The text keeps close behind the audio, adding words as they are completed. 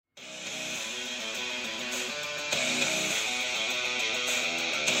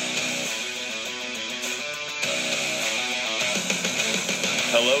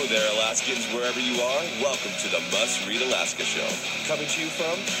there, Alaskans, wherever you are. Welcome to the Must Read Alaska Show. Coming to you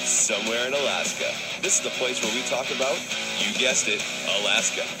from somewhere in Alaska. This is the place where we talk about, you guessed it,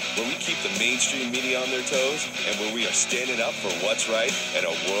 Alaska. Where we keep the mainstream media on their toes and where we are standing up for what's right in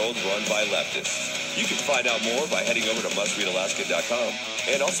a world run by leftists. You can find out more by heading over to mustreadalaska.com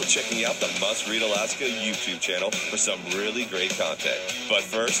and also checking out the Must Read Alaska YouTube channel for some really great content. But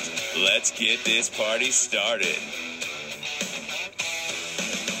first, let's get this party started.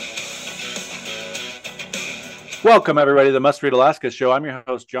 Welcome, everybody, to the Must Read Alaska Show. I'm your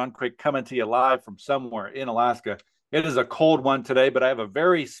host, John Quick, coming to you live from somewhere in Alaska. It is a cold one today, but I have a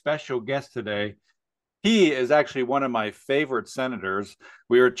very special guest today. He is actually one of my favorite senators.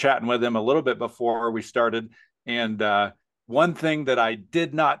 We were chatting with him a little bit before we started, and one thing that I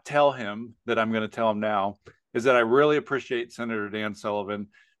did not tell him that I'm going to tell him now is that I really appreciate Senator Dan Sullivan,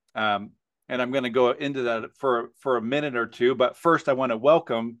 and I'm going to go into that for a minute or two. But first, I want to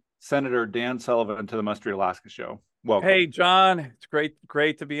welcome Senator Dan Sullivan to the Must Read Alaska Show. Welcome. Hey, John. It's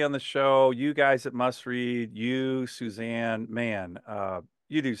great to be on the show. You guys at Must Read, you, Suzanne, man,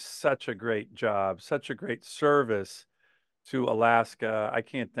 you do such a great job, such a great service to Alaska. I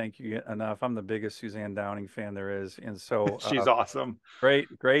can't thank you enough. I'm the biggest Suzanne Downing fan there is. And so she's awesome.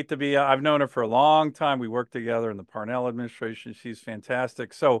 Great to be. I've known her for a long time. We worked together in the Parnell administration. She's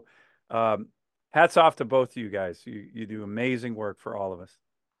fantastic. So hats off to both of you guys. You do amazing work for all of us.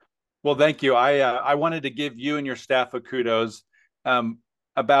 Well, thank you. I wanted to give you and your staff a kudos.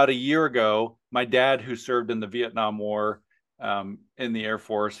 About a year ago, my dad, who served in the Vietnam War in the Air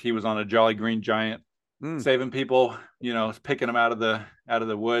Force, he was on a Jolly Green Giant, saving people, picking them out of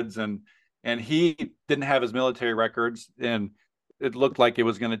the woods, and he didn't have his military records, and it looked like it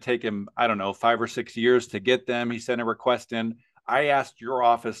was going to take him, I don't know, 5 or 6 years to get them. He sent a request in. I asked your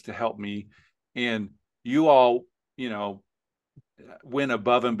office to help me, and you all, went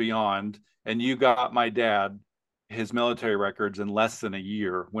above and beyond, and you got my dad his military records in less than a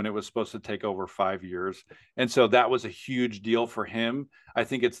year when it was supposed to take over 5 years. And so that was a huge deal for him. I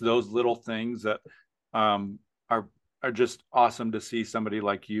think it's those little things that are just awesome to see somebody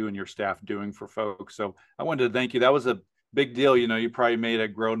like you and your staff doing for folks. So I wanted to thank you. That was a big deal. You probably made a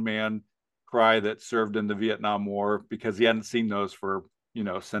grown man cry that served in the Vietnam War because he hadn't seen those for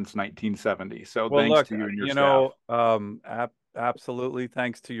since 1970. So well, thanks to you and your staff. Absolutely.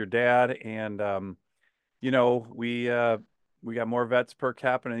 Thanks to your dad. And, we got more vets per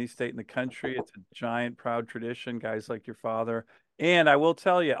capita in any state in the country. It's a giant, proud tradition, guys like your father. And I will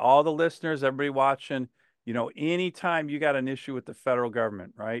tell you, all the listeners, everybody watching, anytime you got an issue with the federal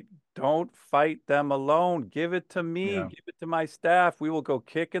government, right? Don't fight them alone. Give it to me. Yeah. Give it to my staff. We will go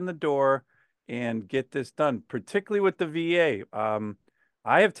kick in the door and get this done, particularly with the VA.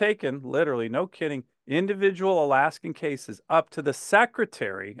 I have taken, literally, no kidding, individual Alaskan cases up to the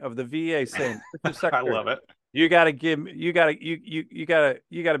secretary of the VA saying, Mr. Secretary, I love it. You got to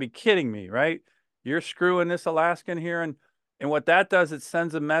be kidding me, right? You're screwing this Alaskan here. And what that does, it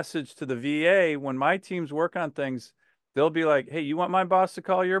sends a message to the VA. When my teams work on things, they'll be like, hey, you want my boss to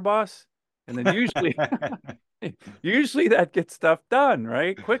call your boss? And then usually that gets stuff done,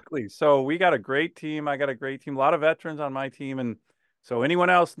 right? Quickly. So we got a great team. I got a great team, a lot of veterans on my team. And so anyone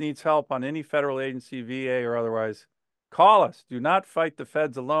else needs help on any federal agency, VA or otherwise, call us. Do not fight the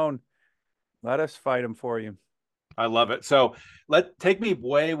feds alone. Let us fight them for you. I love it. So take me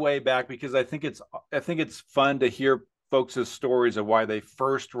way, way back, because I think it's fun to hear folks' stories of why they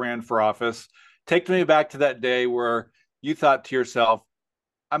first ran for office. Take me back to that day where you thought to yourself,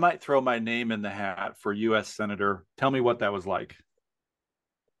 I might throw my name in the hat for U.S. Senator. Tell me what that was like.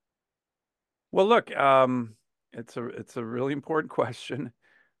 Well, look, it's a really important question,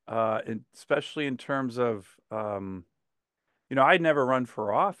 especially in terms of, I'd never run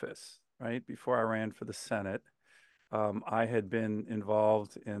for office, right? Before I ran for the Senate, I had been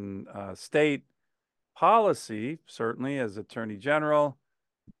involved in state policy, certainly as Attorney General,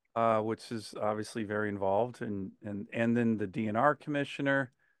 which is obviously very involved, and then the DNR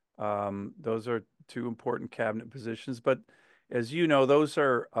Commissioner. Those are two important cabinet positions, but as you know, those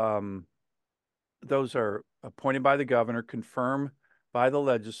are appointed by the governor, confirmed by the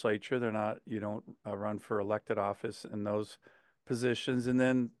legislature. They're not, you don't run for elected office in those positions. And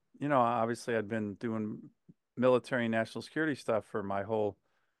then, obviously I'd been doing military and national security stuff for my whole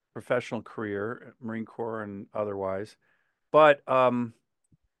professional career, Marine Corps and otherwise. But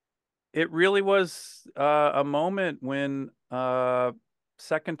it really was a moment when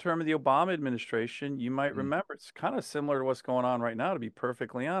second term of the Obama administration, you might remember, it's kind of similar to what's going on right now, to be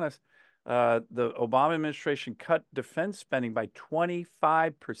perfectly honest. The Obama administration cut defense spending by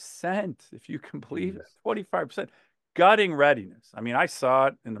 25%, if you can believe it, 25%. gutting readiness. I mean, I saw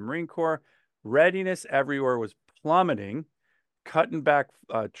it in the Marine Corps. Readiness everywhere was plummeting, cutting back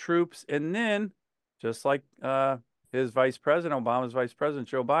troops. And then, just like his vice president, Obama's vice president,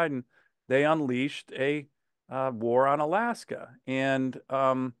 Joe Biden, they unleashed a war on Alaska. And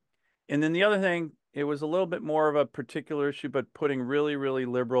then the other thing, it was a little bit more of a particular issue, but putting really, really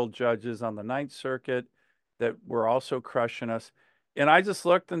liberal judges on the Ninth Circuit that were also crushing us. And I just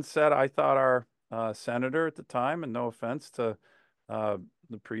looked and said, I thought our senator at the time, and no offense to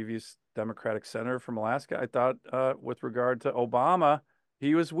the previous Democratic senator from Alaska, I thought with regard to Obama,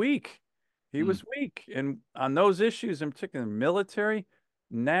 he was weak. He was weak. And on those issues, in particular, military,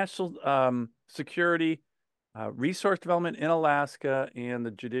 national security, resource development in Alaska, and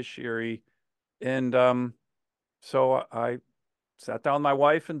the judiciary. And so I sat down with my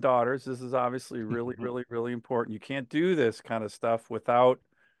wife and daughters. This is obviously really, really, really important. You can't do this kind of stuff without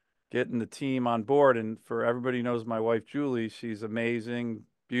getting the team on board. And for everybody who knows my wife, Julie, she's amazing,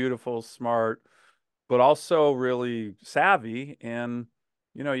 beautiful, smart, but also really savvy. And,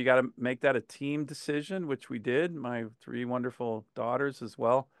 you know, you got to make that a team decision, which we did, my 3 wonderful daughters as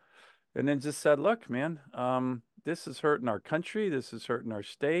well. And then just said, look, man, this is hurting our country. This is hurting our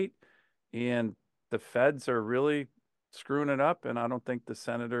state. And the feds are really screwing it up. And I don't think the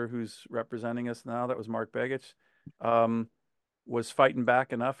senator who's representing us now, that was Mark Begich, was fighting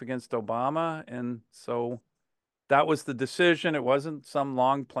back enough against Obama. And so that was the decision. It wasn't some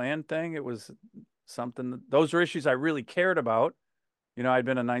long planned thing. It was something, those are issues I really cared about. You know, I'd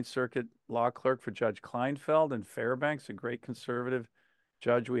been a Ninth Circuit law clerk for Judge Kleinfeld in Fairbanks, a great conservative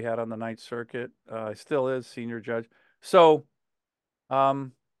judge we had on the Ninth Circuit. Still is senior judge. So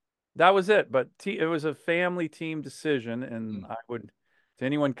that was it. But it was a family team decision. And I would, to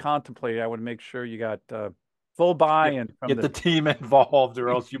anyone contemplating, I would make sure you got full buy-in from get the team involved, or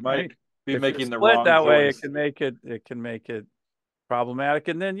else you might be if making the split wrong that choice. way, it can make it problematic.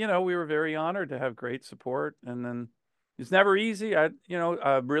 And then, you know, we were very honored to have great support. And then it's never easy.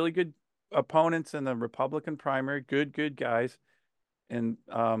 Really good opponents in the Republican primary, good guys. And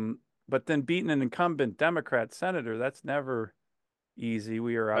but then beating an incumbent Democrat senator, that's never easy.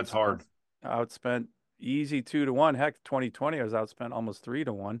 We are That's hard. Outspent easy 2-1. Heck, 2020, I was outspent almost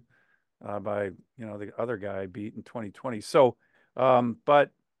 3-1 by, you know, the other guy I beat in 2020. So,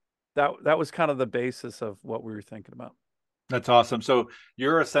 but that was kind of the basis of what we were thinking about. That's awesome. So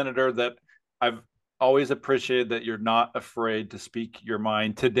you're a senator that I've always appreciated, that you're not afraid to speak your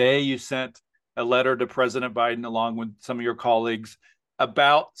mind. Today, you sent a letter to President Biden along with some of your colleagues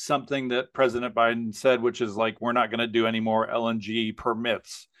about something that President Biden said, which is like, we're not going to do any more LNG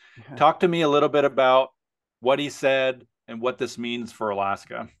permits. Yeah. Talk to me a little bit about what he said and what this means for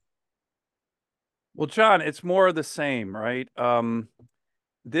Alaska. Well, John, it's more of the same, right?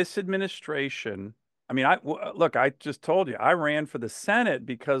 This administration, I mean, look, I just told you, I ran for the Senate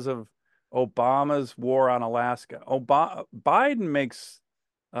because of Obama's war on Alaska. Biden makes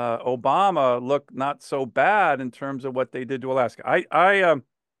Obama look not so bad in terms of what they did to Alaska. I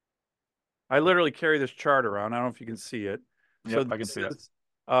literally carry this chart around. I don't know if you can see it. Yep, so I can see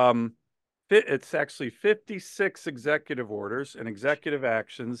it. It's actually 56 executive orders and executive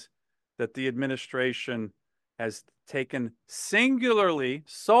actions that the administration has taken singularly,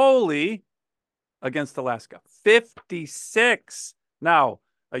 solely against Alaska. 56. Now,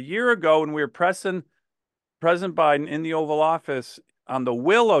 a year ago, when we were pressing President Biden in the Oval Office on the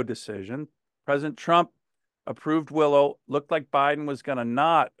Willow decision, President Trump approved Willow. Looked like Biden was going to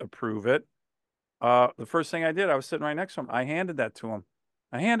not approve it. The first thing I did, I was sitting right next to him. I handed that to him.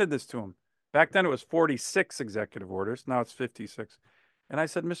 I handed this to him. Back then, it was 46 executive orders. Now it's 56. And I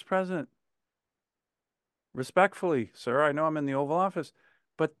said, Mr. President, respectfully, sir, I know I'm in the Oval Office,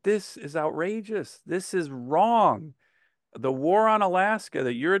 but this is outrageous. This is wrong. The war on Alaska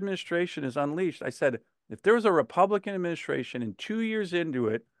that your administration has unleashed. I said, if there was a Republican administration and 2 years into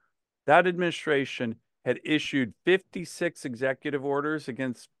it, that administration had issued 56 executive orders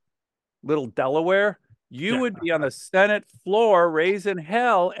against little Delaware, you would be on the Senate floor raising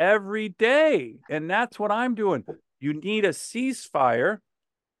hell every day. And that's what I'm doing. You need a ceasefire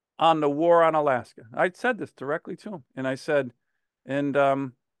on the war on Alaska. I said this directly to him. And I said, and,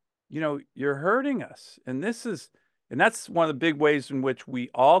 you know, you're hurting us. And that's one of the big ways in which we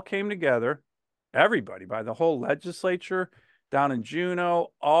all came together, everybody, by the whole legislature down in Juneau,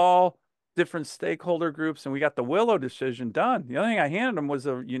 all different stakeholder groups, and we got the Willow decision done. The only thing I handed them was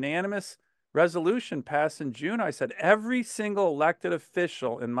a unanimous resolution passed in June. I said, every single elected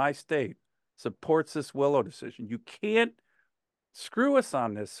official in my state supports this Willow decision. You can't screw us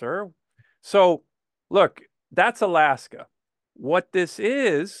on this, sir. So, look, that's Alaska. What this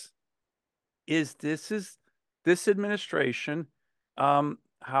is this administration,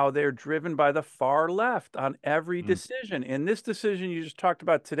 how they're driven by the far left on every decision. And this decision you just talked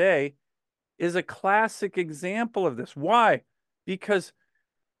about today is a classic example of this. Why? Because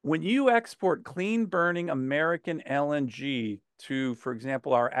when you export clean burning American LNG to, for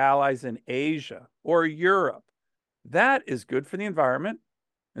example, our allies in Asia or Europe, that is good for the environment.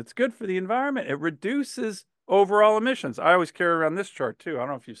 It's good for the environment. It reduces overall emissions. I always carry around this chart too. I don't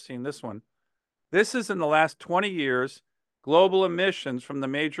know if you've seen this one. This is in the last 20 years, global emissions from the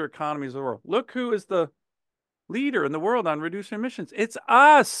major economies of the world. Look who is the leader in the world on reducing emissions. It's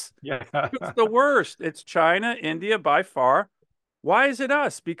us. Yeah. It's the worst. It's China, India by far. Why is it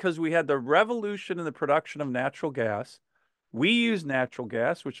us? Because we had the revolution in the production of natural gas. We use natural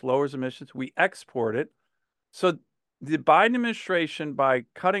gas, which lowers emissions. We export it. So the Biden administration, by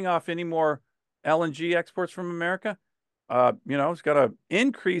cutting off any more LNG exports from America, it's going to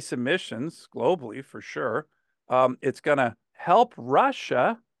increase emissions globally for sure. It's going to help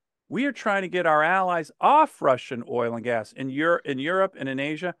Russia. We are trying to get our allies off Russian oil and gas in Europe and in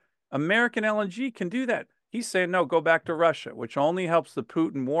Asia. American LNG can do that. He's saying, no, go back to Russia, which only helps the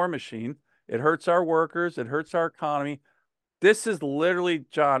Putin war machine. It hurts our workers. It hurts our economy. This is literally,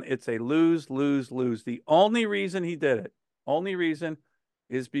 John, it's a lose, lose, lose. The only reason he did it, only reason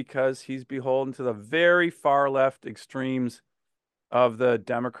is because he's beholden to the very far left extremes of the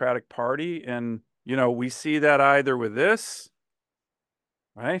Democratic Party. And, we see that either with this,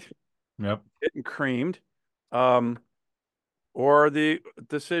 right? Yep. Getting creamed, or the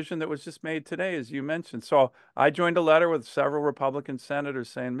decision that was just made today, as you mentioned. So I joined a letter with several Republican senators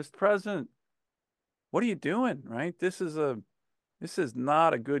saying, Mr. President, what are you doing, right? This is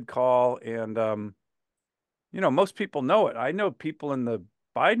not a good call. And, most people know it. I know people in the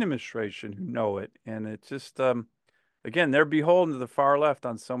Biden administration who know it. And it's just, again, they're beholden to the far left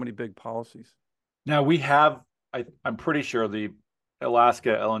on so many big policies. Now we have, I'm pretty sure the Alaska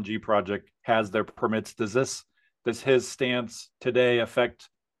LNG project has their permits. Does his stance today affect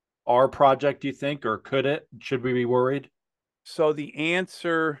our project, do you think, or could it? Should we be worried? So the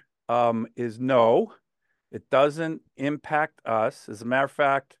answer is no. It doesn't impact us. As a matter of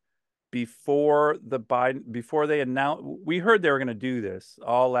fact, before they announced, we heard they were going to do this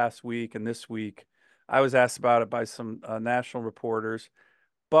all last week and this week. I was asked about it by some national reporters.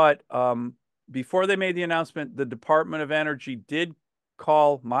 But before they made the announcement, the Department of Energy did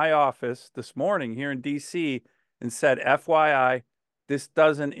call my office this morning here in D.C. and said, FYI, this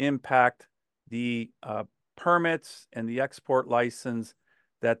doesn't impact the permits and the export license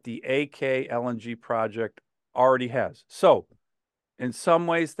that the AK LNG project already has. So in some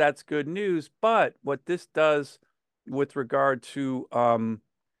ways, that's good news. But what this does with regard to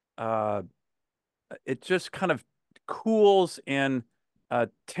it just kind of cools and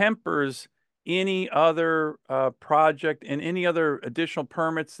tempers any other project and any other additional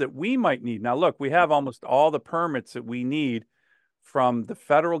permits that we might need. Now, look, we have almost all the permits that we need from the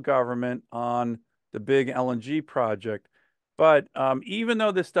federal government on the big LNG project. But even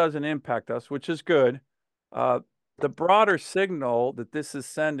though this doesn't impact us, which is good, the broader signal that this is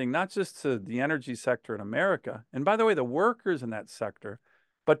sending, not just to the energy sector in America, and by the way, the workers in that sector,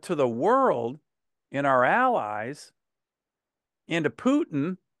 but to the world and our allies and to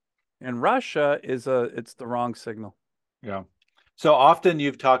Putin and Russia, it's the wrong signal. Yeah. So often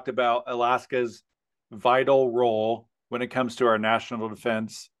you've talked about Alaska's vital role when it comes to our national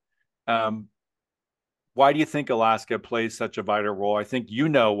defense. Why do you think Alaska plays such a vital role? I think you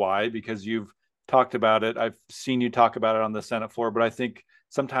know why, because you've talked about it. I've seen you talk about it on the Senate floor, but I think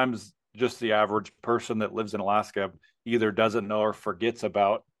sometimes just the average person that lives in Alaska either doesn't know or forgets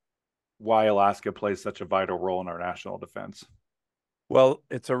about why Alaska plays such a vital role in our national defense. Well,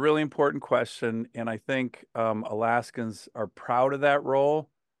 it's a really important question, and I think Alaskans are proud of that role.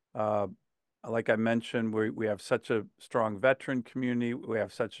 Like I mentioned, we have such a strong veteran community. We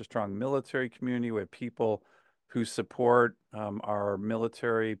have such a strong military community. We have people who support our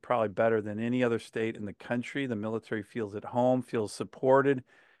military probably better than any other state in the country. The military feels at home, feels supported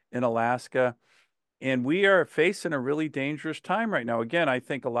in Alaska. And we are facing a really dangerous time right now. Again, I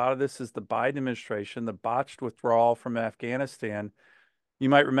think a lot of this is the Biden administration, the botched withdrawal from Afghanistan. You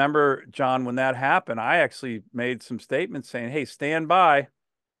might remember, John, when that happened, I actually made some statements saying, hey, stand by.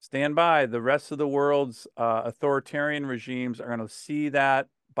 The rest of the world's authoritarian regimes are going to see that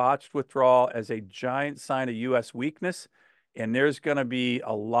botched withdrawal as a giant sign of U.S. weakness. And there's going to be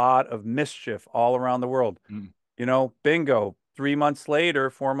a lot of mischief all around the world. Bingo. 4 months later,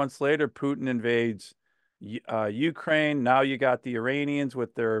 Putin invades Ukraine. Now you got the Iranians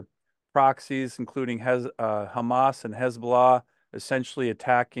with their proxies, including Hamas and Hezbollah, essentially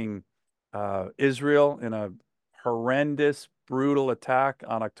attacking Israel in a horrendous, brutal attack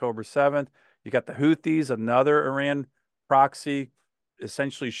on October 7th. You got the Houthis, another Iran proxy,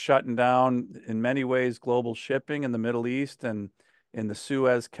 essentially shutting down, in many ways, global shipping in the Middle East and in the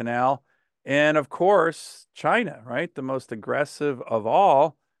Suez Canal. And of course, China, right? The most aggressive of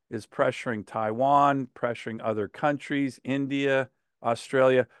all is pressuring Taiwan, pressuring other countries, India,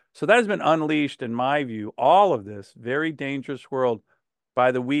 Australia. So that has been unleashed, in my view, all of this very dangerous world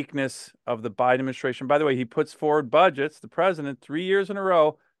by the weakness of the Biden administration. By the way, he puts forward budgets, the president, 3 years in a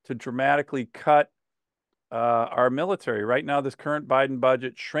row to dramatically cut our military. Right now, this current Biden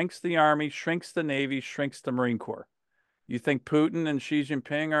budget shrinks the Army, shrinks the Navy, shrinks the Marine Corps. You think Putin and Xi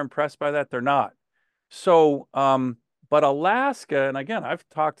Jinping are impressed by that? They're not. So, but Alaska, and again, I've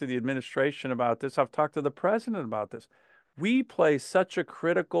talked to the administration about this. I've talked to the president about this. We play such a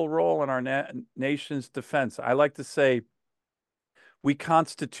critical role in our nation's defense. I like to say we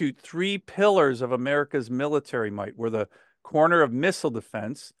constitute 3 pillars of America's military might. We're the corner of missile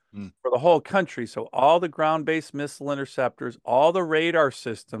defense for the whole country. So all the ground-based missile interceptors, all the radar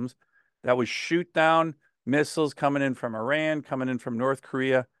systems that would shoot down missiles coming in from Iran, coming in from North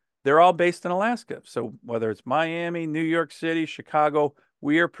Korea, they're all based in Alaska. So whether it's Miami, New York City, Chicago,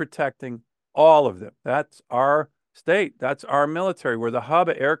 we are protecting all of them. That's our state. That's our military. We're the hub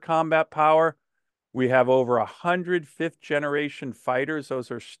of air combat power. We have over 100 fifth-generation fighters.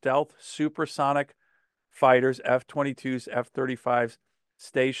 Those are stealth supersonic fighters, F-22s, F-35s,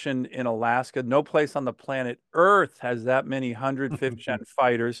 stationed in Alaska. No place on the planet Earth has that many 100 fifth-gen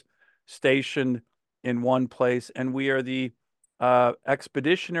fighters stationed in one place. And we are the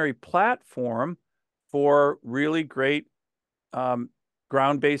expeditionary platform for really great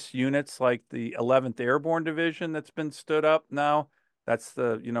ground-based units like the 11th Airborne Division that's been stood up now. That's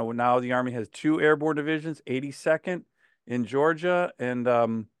now the Army has 2 airborne divisions, 82nd in Georgia, and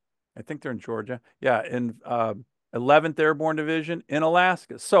I think they're in Georgia. Yeah, and 11th Airborne Division in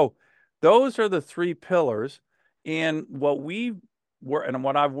Alaska. So those are the 3 pillars. And what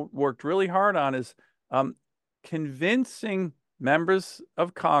I've worked really hard on is convincing members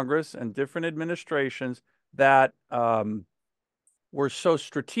of Congress and different administrations that were so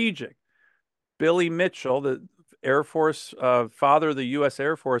strategic. Billy Mitchell, the Air Force, father of the U.S.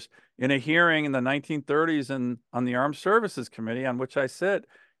 Air Force, in a hearing in the 1930s and on the Armed Services Committee, on which I sit,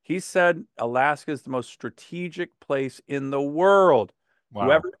 he said Alaska is the most strategic place in the world. Wow.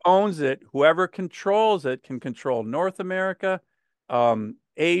 Whoever owns it, whoever controls it, can control North America,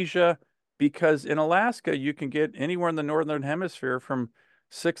 Asia, because in Alaska, you can get anywhere in the Northern Hemisphere from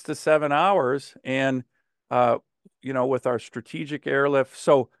 6 to 7 hours, and, with our strategic airlift.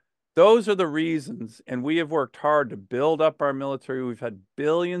 So those are the reasons, and we have worked hard to build up our military. We've had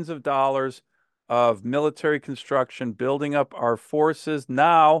billions of dollars of military construction, building up our forces.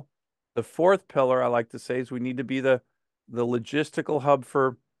 Now, the 4th pillar, I like to say, is we need to be the logistical hub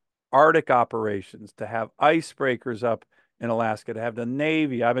for Arctic operations, to have icebreakers up in Alaska, to have the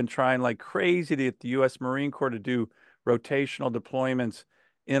Navy. I've been trying like crazy to get the U.S. Marine Corps to do rotational deployments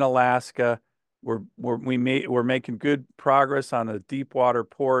in Alaska. We're making good progress on a deep water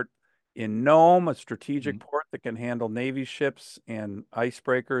port in Nome, a strategic port that can handle Navy ships and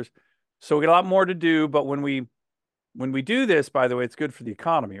icebreakers. So we got a lot more to do, but when we do this, by the way, it's good for the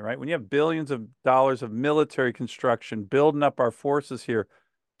economy, right? When you have billions of dollars of military construction building up our forces here,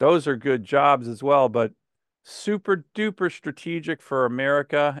 those are good jobs as well, but super duper strategic for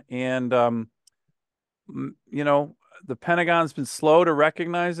America. And, the Pentagon's been slow to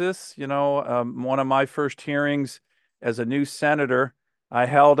recognize this. One of my first hearings as a new senator, I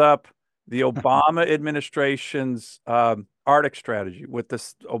held up the Obama administration's Arctic strategy with the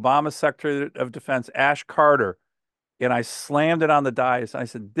Obama Secretary of Defense, Ash Carter, and I slammed it on the dais. I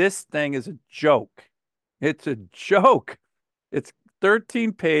said, this thing is a joke. It's a joke. It's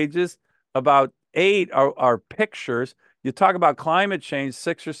 13 pages, about 8 are pictures. You talk about climate change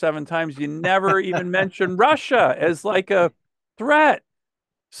 6 or 7 times. You never even mention Russia as like a threat.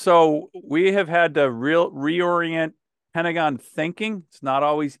 So we have had to reorient Pentagon thinking. It's not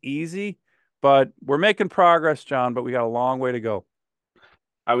always easy, but we're making progress, John, but we got a long way to go.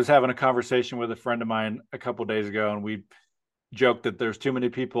 I was having a conversation with a friend of mine a couple of days ago, and we joked that there's too many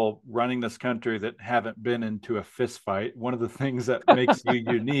people running this country that haven't been into a fist fight. One of the things that makes you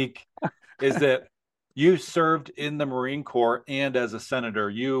unique is that you served in the Marine Corps, and as a senator,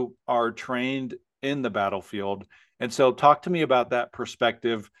 you are trained in the battlefield. And so talk to me about that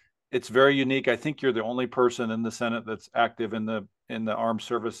perspective. It's very unique. I think you're the only person in the Senate that's active in the armed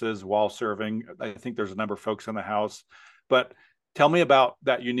services while serving. I think there's a number of folks in the House, but tell me about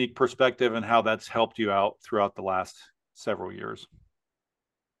that unique perspective and how that's helped you out throughout the last several years.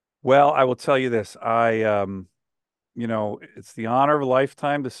 Well, I will tell you this. it's the honor of a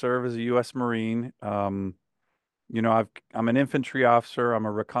lifetime to serve as a U.S. Marine. I'm an infantry officer. I'm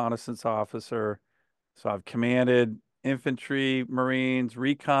a reconnaissance officer. So I've commanded infantry Marines,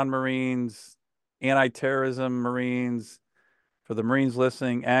 recon Marines, anti-terrorism Marines. For the Marines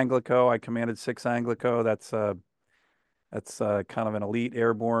listening, Anglico, I commanded 6 Anglico. That's kind of an elite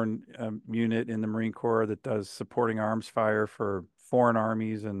airborne unit in the Marine Corps that does supporting arms fire for foreign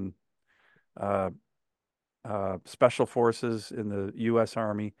armies and uh, special forces in the U.S.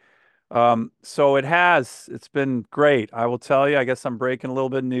 Army. So it's been great. I will tell you, I guess I'm breaking a little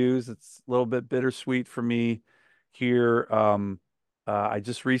bit of news. It's a little bit bittersweet for me here. I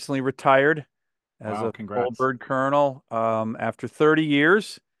just recently retired as Wow, a full congrats. bird colonel after 30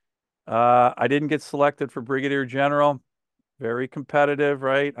 years. I didn't get selected for brigadier general. Very competitive,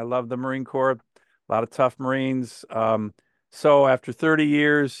 right? I love the Marine Corps. A lot of tough Marines. So after 30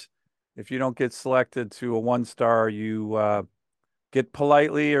 years, if you don't get selected to a 1-star, you get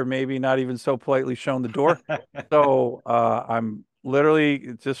politely or maybe not even so politely shown the door. So I'm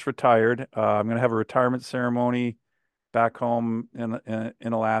literally just retired. I'm going to have a retirement ceremony back home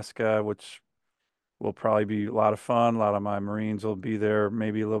in Alaska, which will probably be a lot of fun. A lot of my Marines will be there,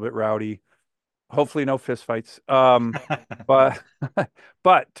 maybe a little bit rowdy. Hopefully, no fistfights. But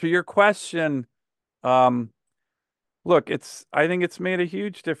but to your question, um, look, I think it's made a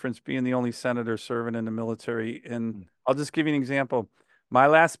huge difference being the only senator serving in the military. And I'll just give you an example. My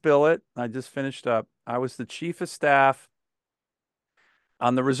last billet, I just finished up. I was the chief of staff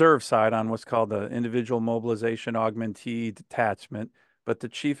on the reserve side on what's called the Individual Mobilization Augmentee Detachment, but the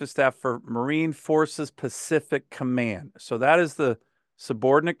chief of staff for Marine Forces Pacific Command. So that is the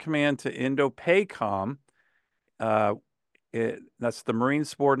subordinate command to Indo-PACOM. That's the Marine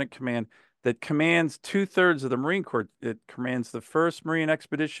subordinate command that commands 2/3 of the Marine Corps. It commands the 1st Marine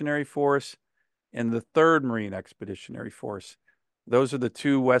Expeditionary Force and the 3rd Marine Expeditionary Force. Those are the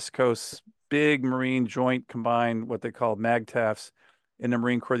 2 West Coast big Marine joint combined, what they call MAGTFs in the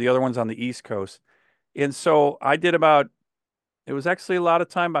Marine Corps. The other one's on the East Coast. And so I did it was actually a lot of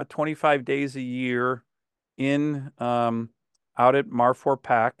time, about 25 days a year in out at Marfor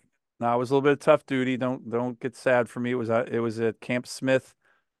Pac. Now it was a little bit of tough duty. Don't get sad for me. It was at Camp Smith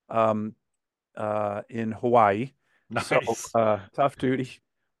um, in Hawaii. So Nice. tough duty.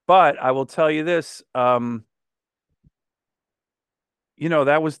 But I will tell you this,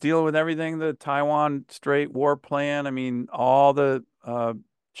 that was dealing with everything, the Taiwan Strait War Plan. I mean, all the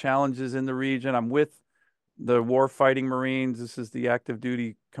challenges in the region. I'm with the war fighting Marines. This is the active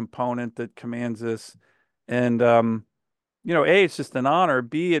duty component that commands this. And, A, it's just an honor.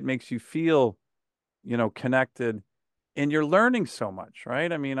 B, it makes you feel, connected, and you're learning so much,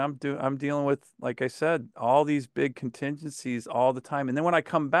 right? I mean, I'm dealing with, like I said, all these big contingencies all the time. And then when I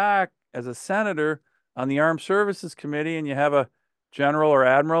come back as a senator on the Armed Services Committee and you have a general or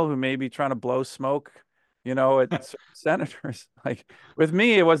admiral who may be trying to blow smoke, at senators, like with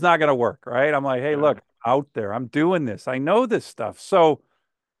me, it was not going to work, right? I'm like, hey, Yeah. look, out there, I'm doing this. I know this stuff. So,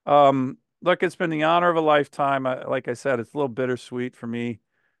 look, it's been the honor of a lifetime. Like I said, it's a little bittersweet for me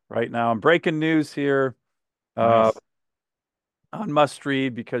right now. I'm breaking news here. Uh, Nice. on must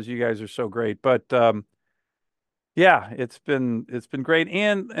read because you guys are so great. But yeah, it's been great.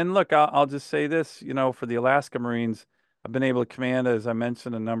 And look, I'll just say this, for the Alaska Marines, I've been able to command, as I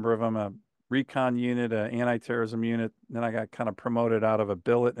mentioned, a number of them, a recon unit, an anti-terrorism unit. Then I got kind of promoted out of a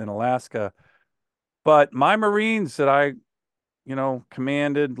billet in Alaska. But my Marines that I,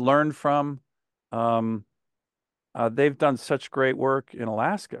 commanded, learned from, um, they've done such great work in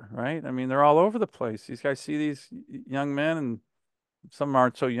Alaska, right? I mean, they're all over the place. These guys see these young men, and some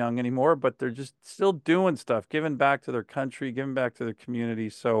aren't so young anymore, but they're just still doing stuff, giving back to their country, giving back to their community.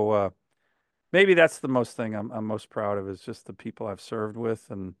 So maybe that's the most thing I'm most proud of, is just the people I've served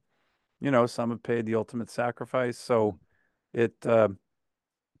with, and some have paid the ultimate sacrifice. So it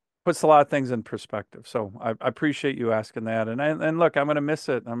puts a lot of things in perspective. So I appreciate you asking that, and look, I'm gonna miss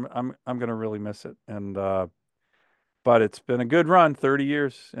it. I'm gonna really miss it, and but it's been a good run, 30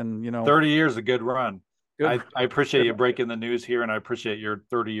 years, and 30 years, a good run. good. I appreciate you breaking the news here, and I appreciate your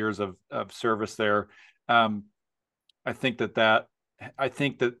 30 years of service there. Um, I think I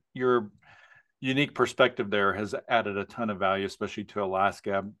think that your unique perspective there has added a ton of value, especially to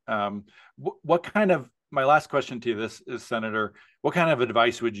Alaska. What kind of, my last question to you this is, Senator, what kind of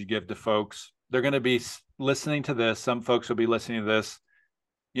advice would you give to folks? They're going to be listening to this. Some folks will be listening to this,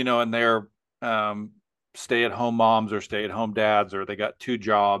 and they're um, stay-at-home moms or stay-at-home dads, or they got 2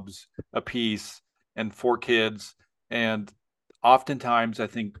 jobs apiece and 4 kids. And oftentimes, I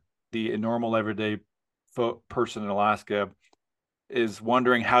think the normal everyday person in Alaska is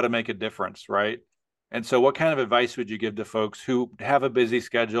wondering how to make a difference, right? And so, what kind of advice would you give to folks who have a busy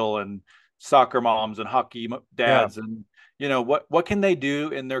schedule and soccer moms and hockey Yeah. dads, and what can they do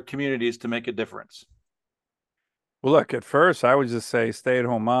in their communities to make a difference? Well, look, at first I would just say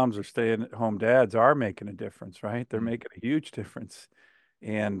stay-at-home moms or stay-at-home dads are making a difference, right? They're Mm, making a huge difference.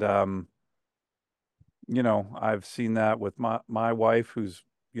 And I've seen that with my wife who's,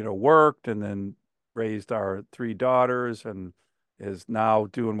 worked and then raised our three daughters and is now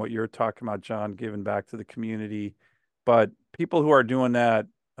doing what you're talking about, John, giving back to the community. But people who are doing that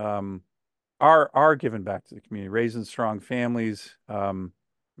are giving back to the community, raising strong families. I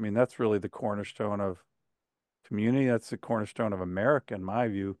mean, that's really the cornerstone of community. That's the cornerstone of America, in my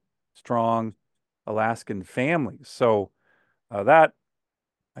view. Strong Alaskan families. So that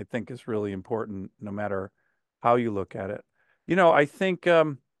I think is really important, no matter how you look at it. I think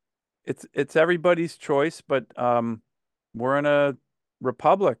it's everybody's choice, but we're in a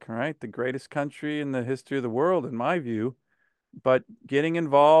republic, right? The greatest country in the history of the world, in my view. But getting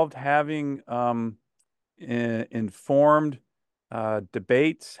involved, having informed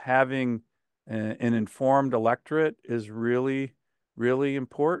debates, having an informed electorate is really, really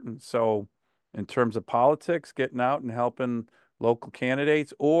important. So, in terms of politics, getting out and helping local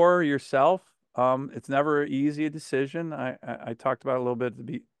candidates or yourself, it's never easy a decision. I talked about it a little bit at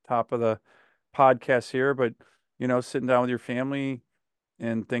the top of the podcast here, but sitting down with your family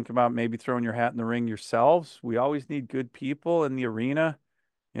and think about maybe throwing your hat in the ring yourselves. We always need good people in the arena.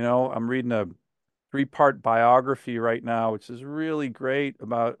 I'm reading a three-part biography right now, which is really great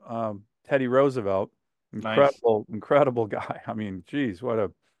about Teddy Roosevelt. nice. Incredible, incredible guy. I mean, geez, one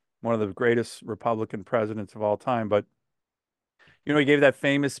of the greatest Republican presidents of all time. But he gave that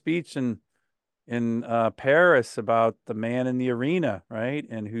famous speech in Paris about the man in the arena, right?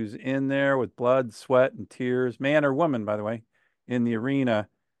 And who's in there with blood, sweat, and tears, man or woman, by the way, in the arena.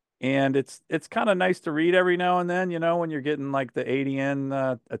 And it's kind of nice to read every now and then, when you're getting like the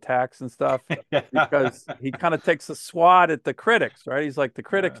ADN attacks and stuff, because he kind of takes a swat at the critics, right? He's like, the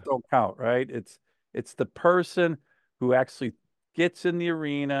critics Uh, don't count, right? It's the person who actually gets in the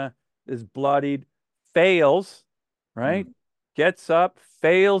arena, is bloodied, fails, right? mm, Gets up,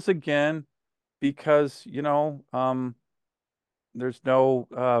 fails again, because there's no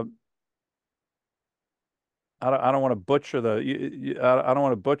I don't want to butcher I don't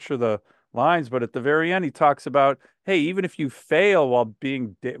want to butcher the lines, but at the very end he talks about, hey, even if you fail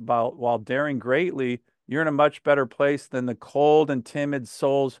while daring greatly, you're in a much better place than the cold and timid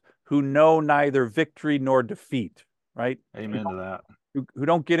souls who know neither victory nor defeat, right? amen to that. Who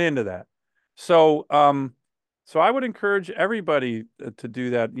don't get into that. So I would encourage everybody to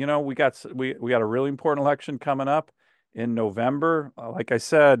do that. We got a really important election coming up in November. Like I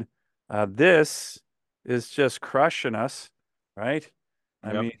said, this is just crushing us, right?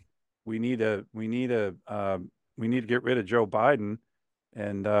 I Yep. mean, we need to get rid of Joe Biden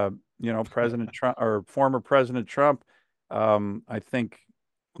and President Trump or former President Trump. I think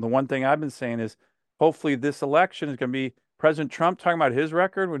the one thing I've been saying is hopefully this election is going to be President Trump talking about his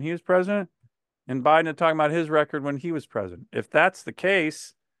record when he was president and Biden talking about his record when he was president. If that's the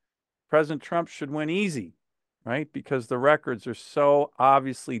case, President Trump should win easy, right? Because the records are so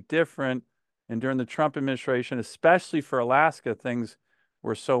obviously different. And during the Trump administration, especially for Alaska, things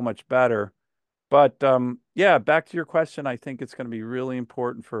were so much better. But yeah, back to your question, I think it's going to be really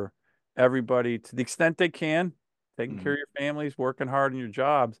important for everybody, to the extent they can, taking care Mm, of your families, working hard in your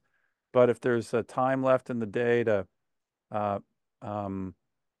jobs. But if there's a time left in the day to uh, um,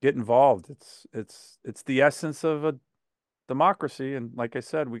 get involved, it's the essence of a democracy. And like I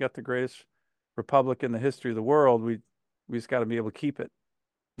said, we got the greatest republic in the history of the world. We just got to be able to keep it.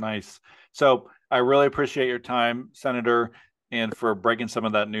 nice. So I really appreciate your time, Senator, and for breaking some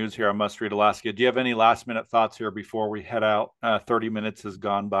of that news here on Must Read Alaska. Do you have any last minute thoughts here before we head out? 30 minutes has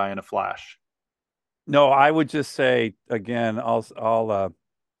gone by in a flash. No, I would just say again, I'll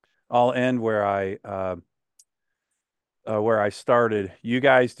end where I started. You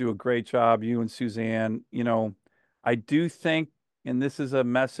guys do a great job, you and Suzanne. I do think, and this is a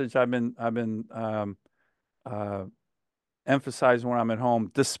message I've been uh, emphasizing when I'm at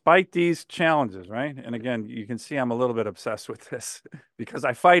home, despite these challenges, right? And again, you can see I'm a little bit obsessed with this because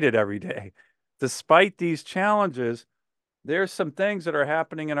I fight it every day. Despite these challenges, there's some things that are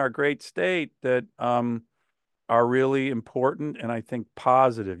happening in our great state that are really important and I think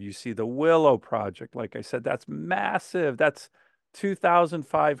positive. You see the Willow Project, like I said, that's massive. That's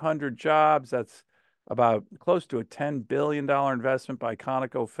 2,500 jobs. That's about close to a $10 billion investment by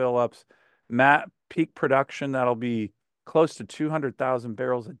ConocoPhillips. Peak production that'll be close to 200,000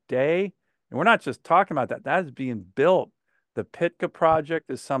 barrels a day. And we're not just talking about that. That is being built. The Pitka project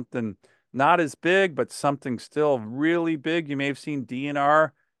is something not as big, but something still really big. You may have seen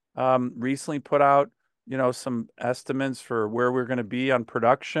DNR recently put out, some estimates for where we're going to be on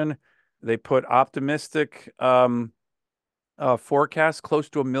production. They put optimistic forecast close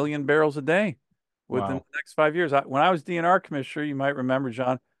to 1 million barrels a day within Wow. the next 5 years. When I was DNR commissioner, you might remember,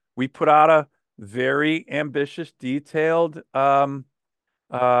 John, we put out a very ambitious, detailed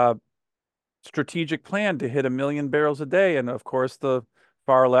uh, strategic plan to hit 1 million barrels a day. And of course, the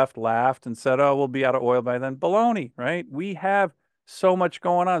far left laughed and said, oh, we'll be out of oil by then. Baloney, right? We have so much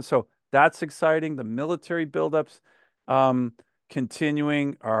going on. So that's exciting. The military buildups um,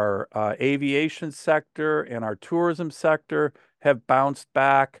 continuing. Our aviation sector and our tourism sector have bounced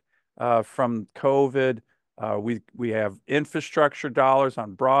back from COVID. We have infrastructure dollars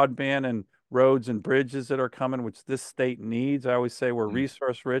on broadband and roads and bridges that are coming, which this state needs. I always say we're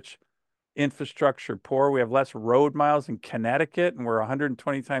resource rich, infrastructure poor. We have less road miles in Connecticut, and we're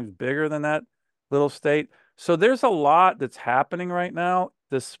 120 times bigger than that little state. So there's a lot that's happening right now,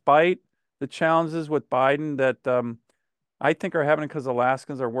 despite the challenges with Biden that I think are happening because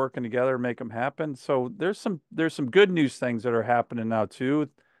Alaskans are working together to make them happen. So there's some good news things that are happening now too.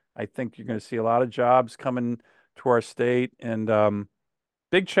 I think you're going to see a lot of jobs coming to our state, and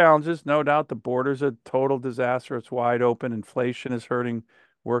big challenges, no doubt. The border's a total disaster. It's wide open. Inflation is hurting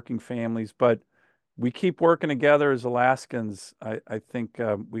working families, but we keep working together as Alaskans. I think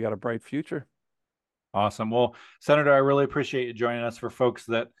we got a bright future. Awesome. Well, Senator, I really appreciate you joining us. For folks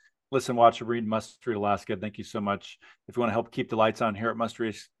that listen, watch, and read Must Read Alaska, thank you so much. If you want to help keep the lights on here at Must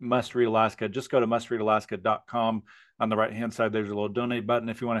Read Alaska, just go to mustreadalaska.com. On the right-hand side, there's a little donate button.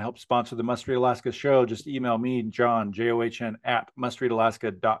 If you want to help sponsor the Must Read Alaska show, just email me, John, John, at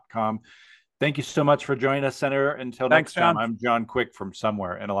mustreadalaska.com. Thank you so much for joining us, Senator. Until Thanks, next time, John. I'm John Quick from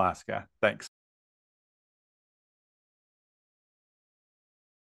somewhere in Alaska. Thanks.